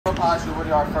pass over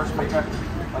to our first speaker.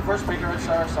 Our first speaker is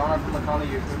Sarah from the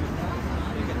Connolly Youth.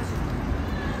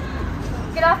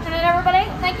 Good afternoon, everybody.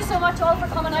 Thank you so much all for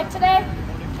coming out today.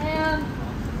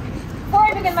 Before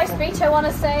I begin my speech, I want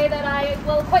to say that I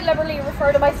will quite liberally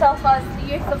refer to myself as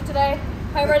the youth of today.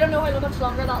 However, I don't know how much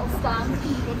longer that will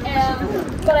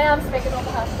stand. But I am speaking on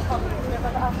behalf of the Connolly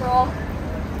movement after all.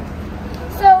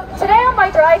 So, today on my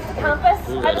drive to campus,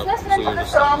 I was listening to the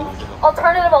song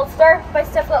Alternative Ulster by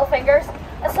Stiff Little Fingers,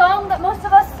 a song that most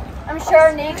of us, I'm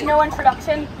sure, needs no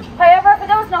introduction. However, for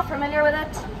those not familiar with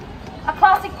it, a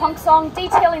classic punk song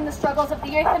detailing the struggles of the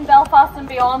youth in Belfast and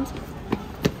beyond.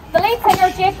 The lead singer,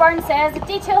 Jake Byrne, says it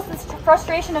details the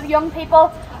frustration of young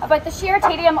people about the sheer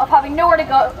tedium of having nowhere to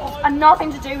go and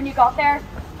nothing to do when you got there.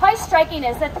 How striking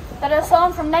is it that a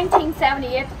song from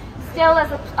 1978 still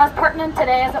is as pertinent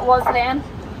today as it was then?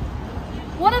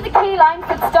 One of the key lines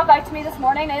that stuck out to me this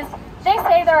morning is, they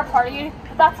say they're a part of you,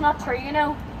 but that's not true, you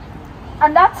know.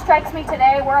 And that strikes me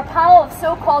today, where a panel of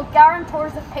so-called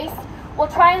guarantors of peace will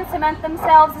try and cement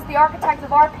themselves as the architects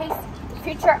of our peace,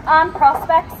 future and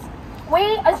prospects. We,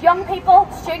 as young people,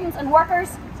 students and workers,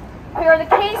 who are the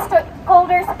key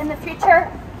stakeholders in the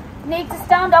future, need to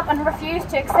stand up and refuse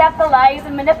to accept the lies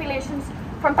and manipulations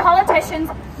from politicians,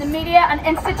 the media and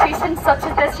institutions such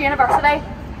as this university.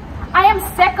 I am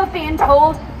sick of being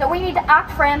told that we need to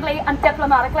act friendly and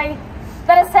diplomatically,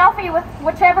 that a selfie with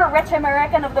whichever rich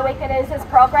American of the week it is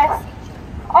progress.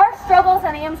 Our struggles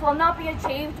and aims will not be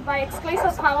achieved by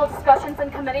exclusive panel discussions in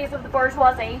committees of the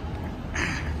bourgeoisie.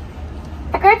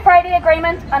 The Good Friday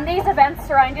Agreement and these events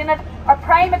surrounding it are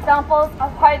prime examples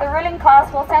of how the ruling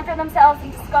class will centre themselves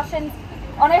in discussions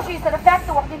on issues that affect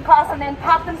the working class and then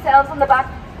pat themselves on the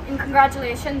back in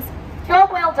congratulations.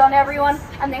 Job well done, everyone,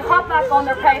 and they hop back on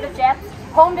their private jets,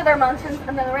 home to their mansions,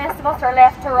 and then the rest of us are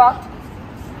left to rot.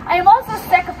 I am also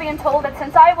sick of being told that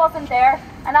since I wasn't there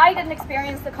and I didn't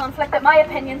experience the conflict, that my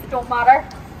opinions don't matter.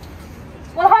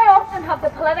 Well, how often have the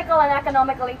political and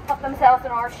economic elite put themselves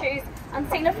in our shoes and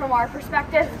seen it from our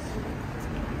perspective?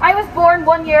 I was born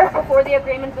 1 year before the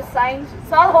agreement was signed,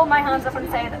 so I'll hold my hands up and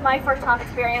say that my first-hand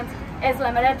experience is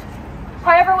limited.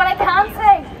 However, what I can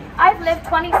say, I've lived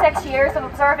 26 years of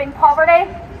observing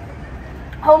poverty,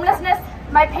 homelessness,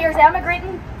 my peers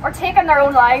emigrating or taking their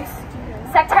own lives,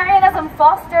 sectarianism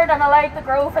fostered and allowed to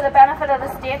grow for the benefit of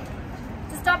the state,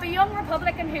 to stop a young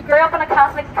Republican who grew up in a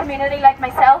Catholic community like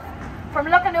myself from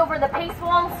looking over the peace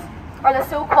walls, or the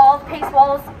so-called peace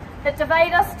walls, that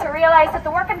divide us, to realise that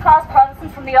the working class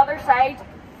Protestants from the other side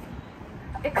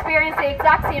experience the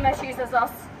exact same issues as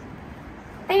us.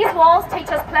 These walls teach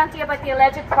us plenty about the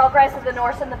alleged progress of the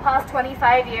North in the past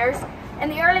 25 years. In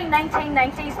the early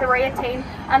 1990s there were 18,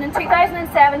 and in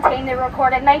 2017 they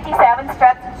recorded 97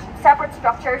 separate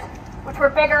structures, which were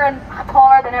bigger and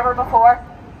taller than ever before.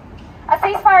 A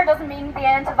ceasefire doesn't mean the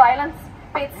end to violence,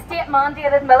 be it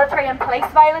state-mandated military and police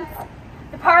violence,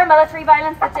 the paramilitary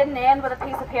violence that didn't end with a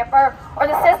piece of paper, or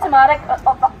the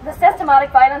systematic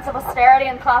violence of austerity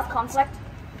and class conflict.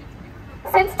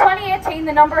 Since 2018,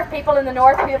 the number of people in the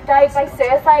North who have died by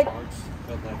suicide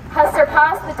has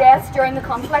surpassed the deaths during the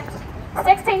conflict.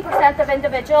 16% of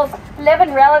individuals live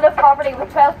in relative poverty, with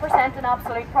 12% in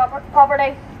absolute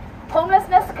poverty.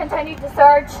 Homelessness continued to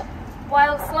surge,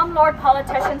 while slumlord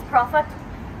politicians profit.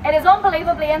 It is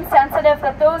unbelievably insensitive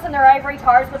that those in their ivory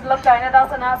towers would look down at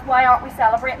us and ask, why aren't we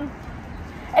celebrating?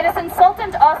 It is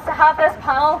insulting to us to have this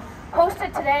panel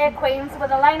hosted today at Queen's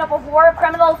with a lineup of war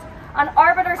criminals and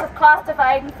arbiters of class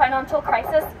divide and financial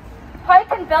crisis. How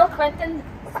can Bill Clinton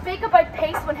speak about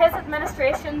peace when his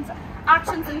administration's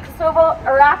actions in Kosovo,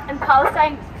 Iraq and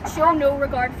Palestine show no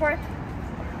regard for it?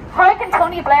 How can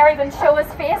Tony Blair even show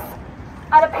his face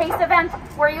at a peace event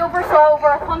where he oversaw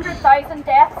over 100,000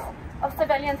 deaths of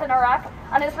civilians in Iraq,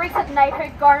 and his recent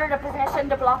knighthood garnered a petition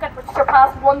to block it which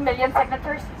surpassed 1 million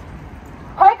signatures?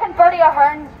 How can Bertie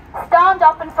Ahern stand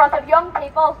up in front of young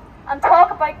people and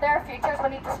talk about their futures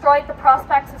when he destroyed the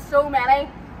prospects of so many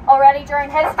already during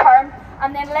his term,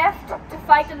 and then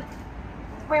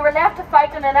we were left to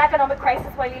fight in an economic crisis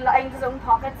while he lined his own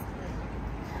pockets?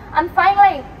 And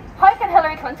finally, how can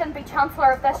Hillary Clinton be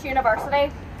Chancellor of this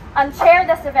university and chair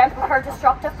this event with her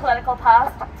destructive political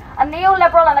past? A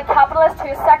neoliberal and a capitalist who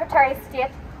is Secretary of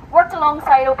State worked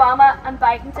alongside Obama and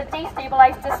Biden to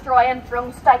destabilise, destroy and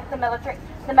drone strike the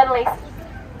Middle East.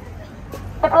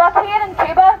 The blockade in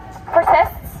Cuba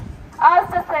persists, as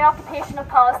does the occupation of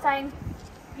Palestine.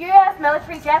 US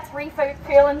military jets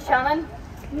refuel in Shannon.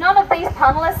 None of these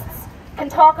panellists can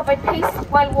talk about peace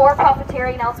while war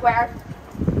profiteering elsewhere.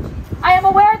 I am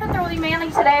aware that there will be many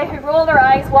today who roll their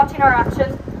eyes watching our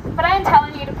action, but I am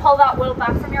telling you to pull that wool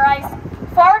back from your eyes.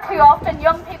 Far too often,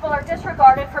 young people are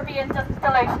disregarded for being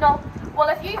delusional. Well,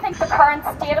 if you think the current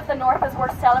state of the North is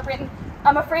worth celebrating,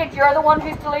 I'm afraid you're the one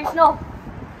who's delusional.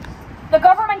 The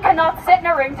government cannot sit in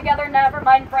a room together, never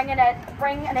mind bring an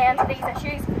end to these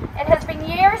issues. It has been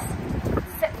years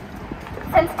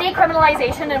since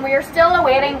decriminalisation and we are still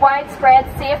awaiting widespread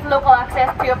safe local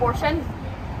access to abortion.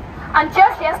 And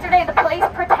just yesterday the police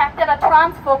protected a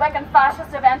transphobic and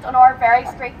fascist event on our very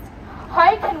streets.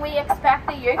 How can we expect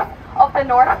the youth of the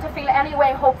North to feel any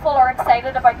way hopeful or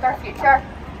excited about their future?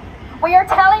 We are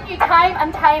telling you time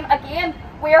and time again,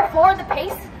 we are for the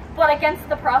peace, but against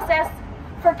the process.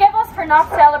 Forgive us for not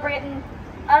celebrating,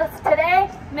 as today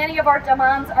many of our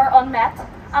demands are unmet.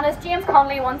 And as James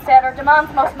Connolly once said, our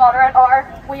demands most moderate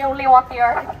are, we only want the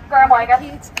earth.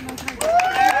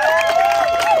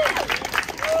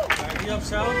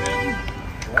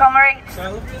 Comrades,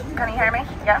 can you hear me?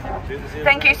 Yeah.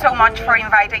 Thank you so much for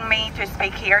inviting me to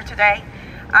speak here today.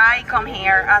 I come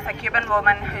here as a Cuban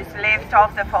woman who's lived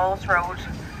off the Falls Road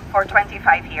for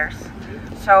 25 years.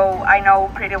 So I know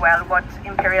pretty well what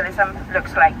imperialism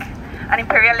looks like. And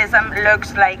imperialism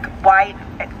looks like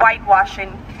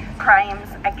whitewashing crimes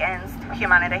against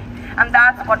humanity. And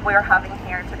that's what we're having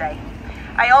here today.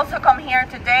 I also come here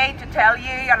today to tell you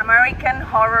an American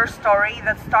horror story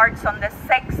that starts on the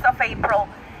 6th of April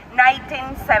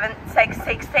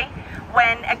 1960,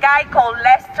 when a guy called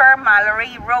Lester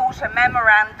Mallory wrote a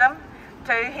memorandum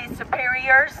to his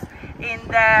superiors in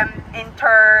the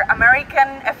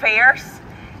Inter-American Affairs,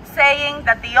 saying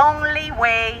that the only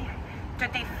way to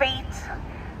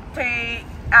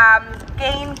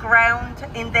gain ground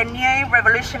in the new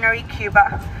revolutionary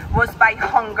Cuba was by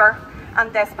hunger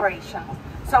and desperation.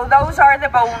 So those are the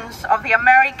bones of the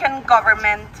American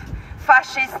government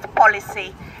fascist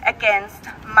policy against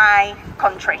my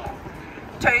country.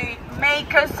 To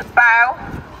make us bow,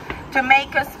 to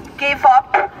make us give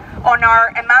up on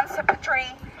our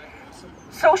emancipatory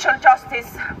social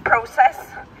justice process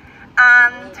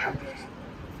and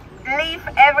leave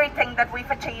everything that we've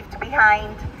achieved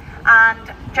behind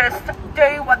and just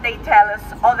do what they tell us,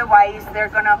 otherwise they're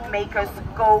gonna make us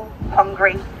go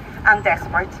hungry and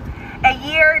desperate. A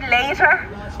year later,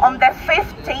 on the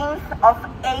 15th of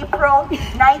April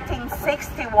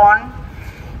 1961,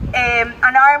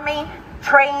 an army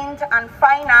trained and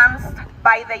financed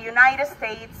by the United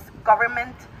States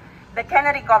government, the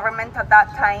Kennedy government at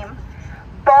that time,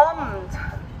 bombed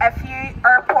a few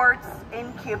airports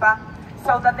in Cuba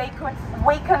so that they could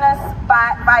weaken us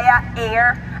via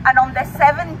air. And on the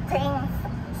 17th,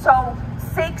 so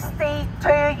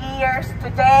 62 years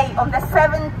today, on the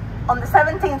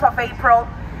 17th of April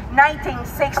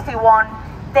 1961,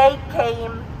 they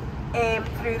came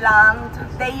through land.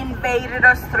 They invaded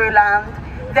us through land.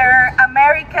 Their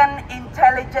American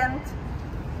intelligence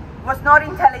was not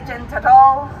intelligent at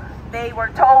all. They were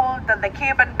told that the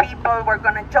Cuban people were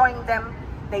going to join them.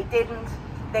 They didn't.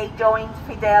 They joined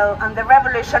Fidel and the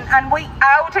revolution, and we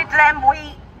outed them.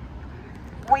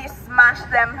 We smashed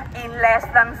them in less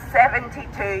than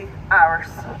 72 hours.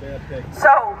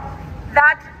 So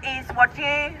that is what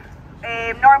you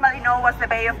normally know as the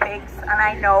Bay of Pigs, and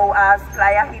I know as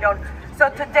Playa Girón. So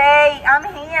today I'm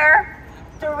here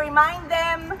to remind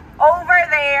them over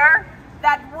there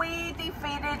that we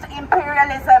defeated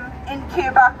imperialism in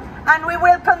Cuba, and we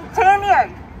will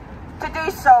continue to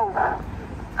do so.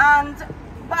 And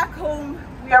back home,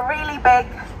 we are really big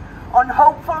on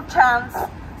hopeful chants.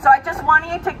 So I just want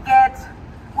you to get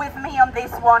with me on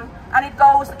this one. And it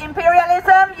goes,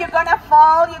 imperialism, you're gonna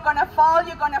fall, you're gonna fall,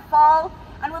 you're gonna fall,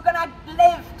 and we're gonna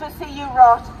live to see you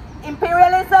rot.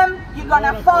 Imperialism, you're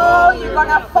gonna fall, you're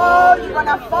gonna fall, you're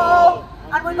gonna fall,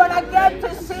 and we're gonna get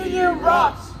to see you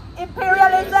rot.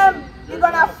 Imperialism, you're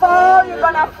gonna fall, you're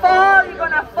gonna fall, you're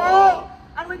gonna fall,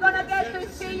 and we're gonna get to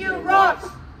see you rot.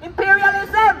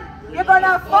 Imperialism, you're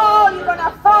gonna fall, you're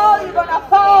gonna fall, you're gonna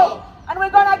fall, and we're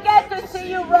gonna get to see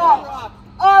you rot.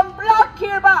 Unblock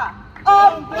Cuba!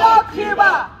 Unblock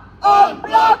Cuba!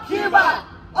 Unblock Cuba!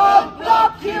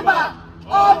 Unblock Cuba!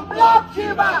 Unblock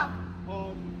Cuba!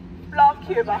 Block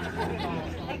Cuba.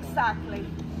 Exactly.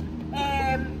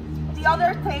 The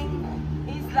other thing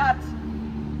is that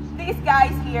these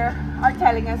guys here are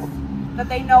telling us that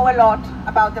they know a lot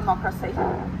about democracy.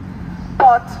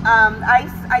 But I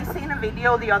seen a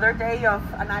video the other day of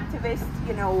an activist,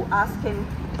 you know, asking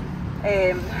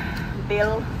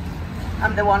Bill,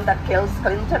 I'm the one that kills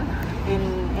Clinton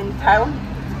in town,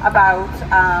 about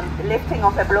lifting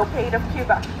of the blockade of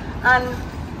Cuba. And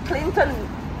Clinton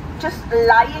just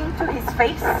lying to his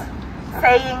face,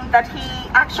 saying that he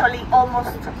actually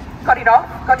almost got it off,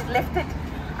 got it lifted,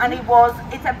 and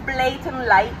it's a blatant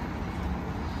lie.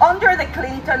 Under the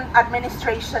Clinton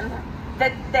administration,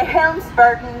 the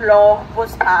Helms-Burton law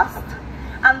was passed.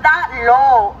 And that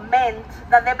law meant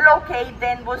that the blockade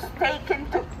then was taken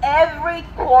to every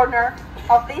corner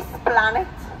of this planet.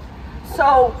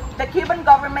 So the Cuban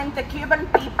government, the Cuban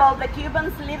people, the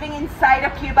Cubans living inside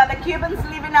of Cuba, the Cubans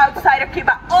living outside of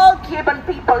Cuba, all Cuban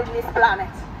people in this planet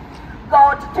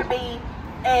got to be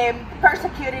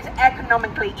persecuted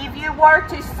economically. If you were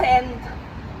to send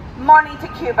money to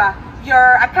Cuba,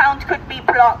 your account could be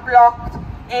blocked.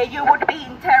 You would be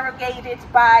interrogated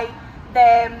by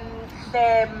the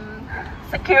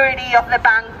security of the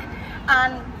bank,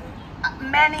 and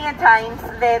many a times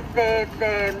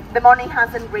the money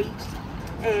hasn't reached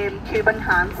Cuban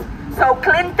hands. So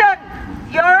Clinton,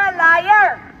 you're a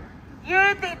liar.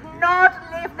 You did not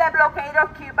lift the blockade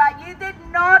of Cuba. You did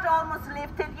not almost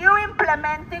lift it. You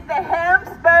implemented the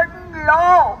Helms-Burton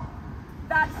law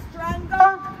that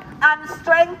strangled and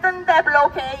strengthened the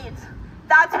blockade.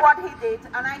 That's what he did,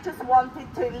 and I just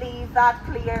wanted to leave that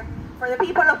clear for the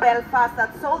people of Belfast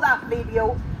that saw that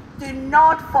video. Do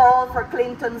not fall for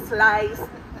Clinton's lies.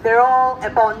 They're all a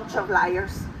bunch of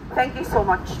liars. Thank you so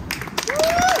much.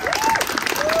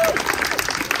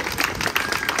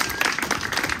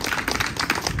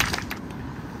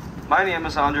 My name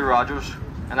is Andrew Rogers,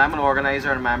 and I'm an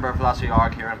organiser and member of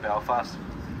Lasair here in Belfast.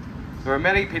 There are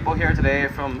many people here today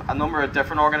from a number of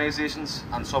different organisations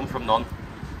and some from none.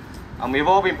 And we've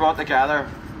all been brought together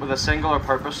with a singular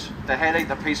purpose: to highlight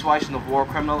the peace washing of war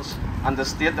criminals and to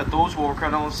state that those war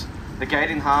criminals, the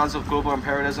guiding hands of global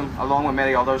imperialism, along with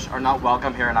many others, are not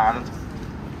welcome here in Ireland.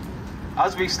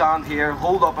 As we stand here,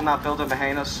 holed up in that building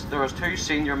behind us, there is two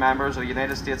senior members of the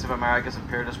United States of America's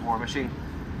imperialist war machine,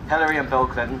 Hillary and Bill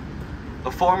Clinton.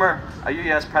 The former, a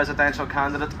US presidential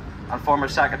candidate and former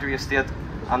Secretary of State,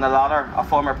 and the latter, a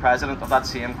former president of that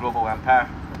same global empire.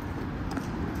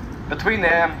 Between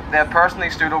them, they have personally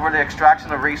stood over the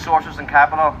extraction of resources and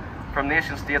capital from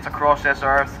nation states across this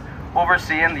earth,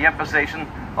 overseeing the imposition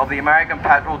of the American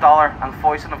petrodollar and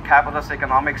foisting of capitalist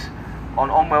economics on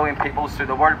unwilling peoples through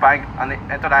the World Bank and the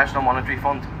International Monetary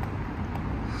Fund.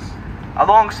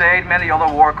 Alongside many other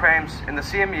war crimes, in the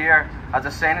same year as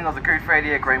the signing of the Good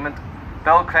Friday Agreement,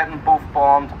 Bill Clinton both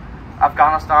bombed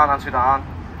Afghanistan and Sudan.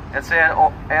 It said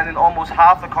ending almost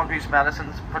half the country's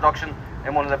medicines production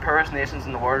in one of the poorest nations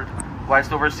in the world,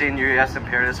 whilst overseeing US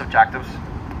imperialist objectives.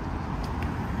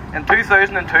 In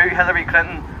 2002, Hillary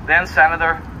Clinton, then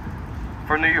Senator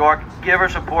for New York, gave her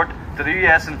support to the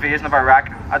US invasion of Iraq,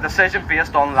 a decision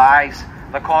based on lies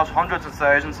that cost hundreds of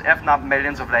thousands, if not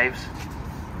millions of lives.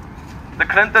 The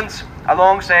Clintons,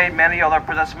 alongside many other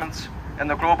participants in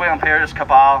the global imperialist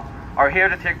cabal, are here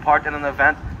to take part in an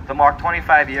event to mark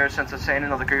 25 years since the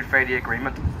signing of the Good Friday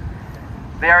Agreement.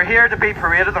 They are here to be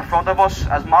paraded in front of us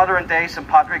as modern-day St.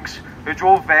 Patrick's who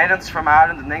drove violence from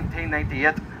Ireland in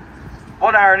 1998.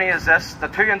 What irony is this? The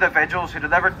two individuals who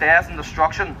delivered death and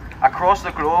destruction across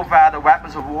the globe via the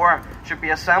weapons of war should be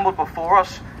assembled before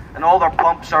us in all their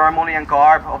pomp, ceremony and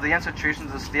garb of the institutions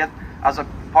of the state as a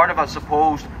part of a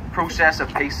supposed process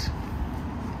of peace.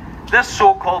 This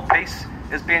so-called peace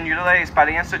is being utilised by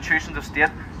the institutions of state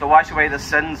to wash away the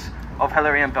sins of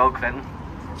Hillary and Bill Clinton.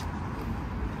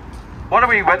 What are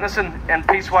we witnessing in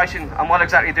peace washing, and what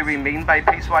exactly do we mean by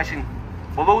peace washing?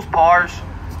 Well, those powers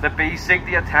that be seek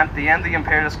to attempt to end the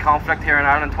imperialist conflict here in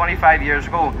Ireland 25 years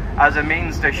ago as a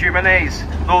means to humanise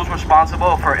those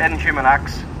responsible for inhuman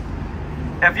acts.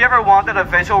 If you ever wanted a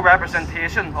visual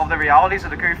representation of the realities of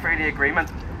the Good Friday Agreement,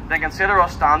 then consider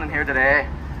us standing here today,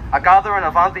 a gathering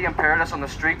of anti-imperialists on the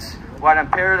streets, while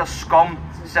imperialist scum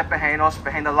sit behind us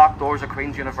behind the locked doors of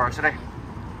Queen's University.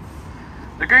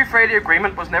 The Good Friday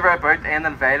Agreement was never about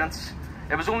ending violence.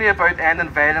 It was only about ending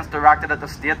violence directed at the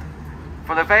state.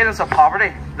 For the violence of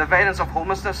poverty, the violence of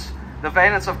homelessness, the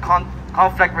violence of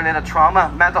conflict-related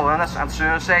trauma, mental illness and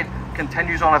suicide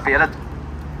continues unabated.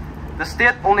 The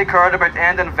state only cared about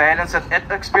ending violence that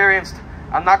it experienced,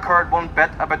 and not cared one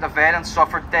bit about the violence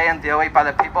suffered day and daily by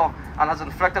the people and has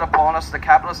inflicted upon us the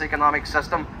capitalist economic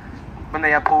system when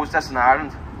they imposed this in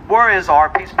Ireland. Where is our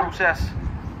peace process?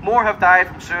 More have died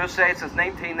from suicide since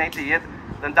 1998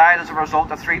 than died as a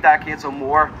result of 3 decades or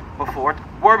more before it.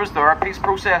 Where was their peace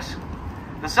process?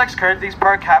 The 6 counties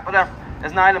per capita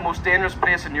is now the most dangerous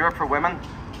place in Europe for women.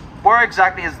 Where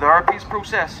exactly is their peace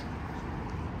process?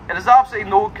 It is absolutely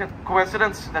no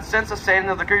coincidence that since the signing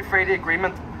of the Good Friday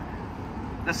Agreement,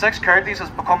 the 6 counties has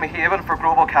become a haven for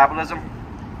global capitalism.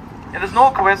 It is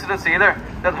no coincidence either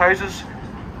that houses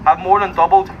have more than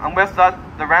doubled, and with that,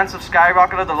 the rents have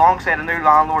skyrocketed alongside a new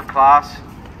landlord class.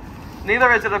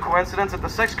 Neither is it a coincidence that the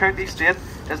 6 county state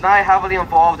is now heavily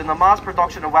involved in the mass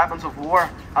production of weapons of war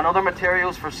and other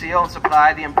materials for sale and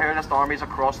supply to imperialist armies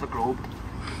across the globe.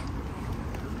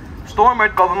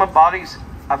 Storm-out government bodies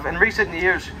have in recent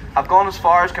years gone as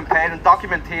far as compiling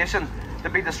documentation to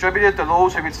be distributed to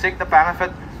those who would seek to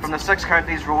benefit from the 6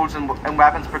 counties' roles in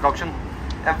weapons production.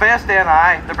 Invest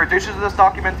NI, the producers of this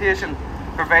documentation,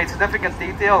 provide significant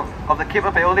detail of the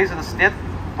capabilities of the state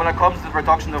when it comes to the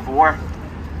production of war.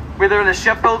 Whether it is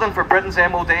shipbuilding for Britain's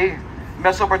MOD,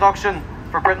 missile production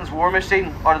for Britain's war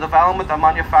machine, or the development and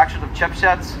manufacture of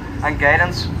chipsets and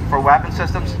guidance for weapon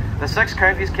systems, the 6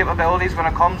 counties' capabilities when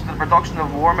it comes to the production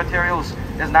of war materials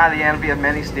is now the envy of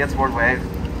many states worldwide.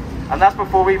 And that's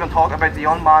before we even talk about the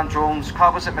unmanned drones,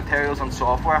 composite materials and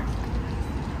software.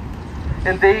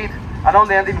 Indeed, an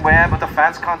unending web of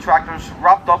defence contractors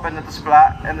wrapped up in the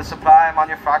supply and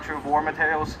manufacture of war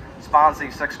materials spans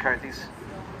these 6 counties.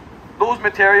 Those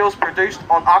materials produced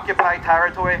on occupied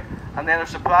territory and then are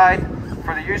supplied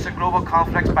for the use in global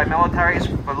conflicts by militaries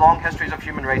with long histories of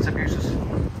human rights abuses.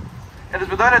 It is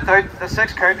without a doubt that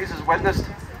 6 counties has witnessed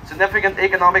significant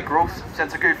economic growth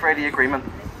since the Good Friday Agreement.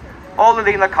 All the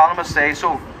leading economists say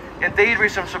so. Indeed,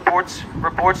 recent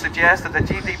reports suggest that the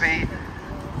GDP,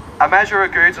 a measure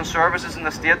of goods and services in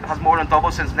the state, has more than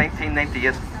doubled since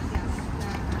 1998.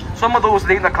 Some of those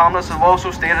leading economists have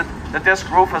also stated that this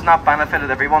growth has not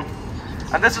benefited everyone.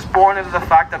 And this is born out of the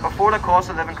fact that before the cost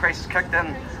of living crisis kicked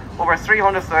in, over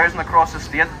 300,000 across the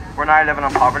state were now living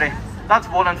in poverty. That's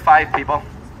 1 in 5 people.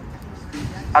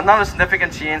 And not a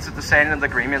significant change since the signing of the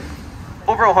agreement.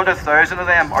 Over 100,000 of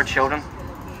them are children.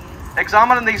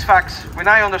 Examining these facts, we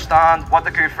now understand what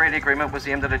the Good Friday Agreement was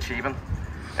aimed at achieving.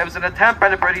 It was an attempt by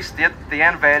the British state to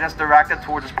end violence directed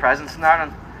towards its presence in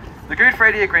Ireland. The Good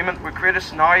Friday Agreement would create a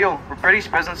scenario where British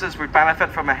businesses would benefit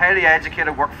from a highly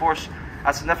educated workforce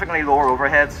at significantly lower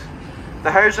overheads.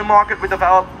 The housing market would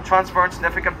develop, transferring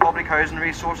significant public housing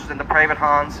resources into private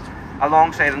hands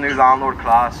alongside a new landlord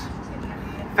class.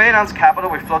 Finance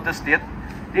capital would flood the state,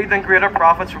 yielding greater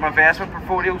profits from investment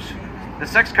portfolios. The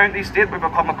 6 county state would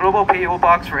become a global PO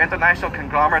box for international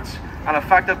conglomerates, an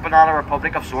effective banana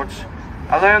republic of sorts,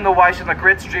 allowing the washing of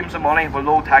great streams of money with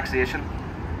low taxation.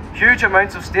 Huge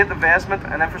amounts of state investment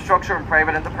in infrastructure and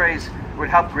private enterprise would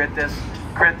help create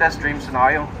this dream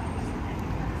scenario.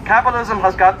 Capitalism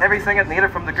has got everything it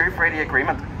needed from the Good Friday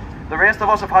Agreement. The rest of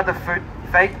us have had to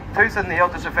fight tooth and nail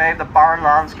to survive the barren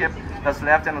landscape that's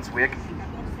left in its wake.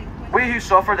 We who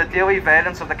suffer the daily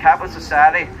violence of the capitalist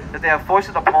society that they have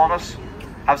foisted upon us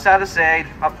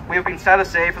we have been set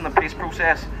aside from the peace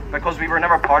process because we were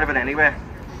never part of it anyway.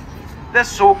 This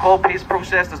so-called peace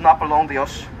process does not belong to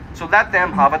us, so let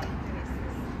them have it.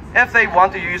 If they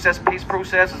want to use this peace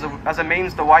process as a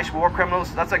means to wash war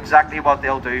criminals, that's exactly what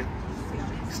they'll do.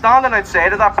 Standing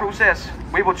outside of that process,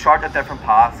 we will chart a different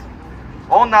path.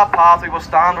 On that path, we will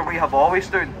stand where we have always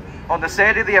stood, on the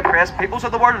side of the oppressed peoples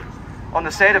of the world, on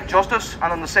the side of justice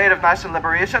and on the side of national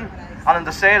liberation, and on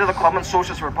the side of the common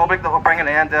socialist republic that will bring an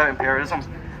end to imperialism.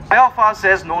 Belfast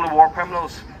says no to war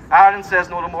criminals. Ireland says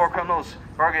no to war criminals.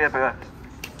 Burger about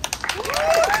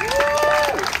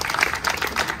it.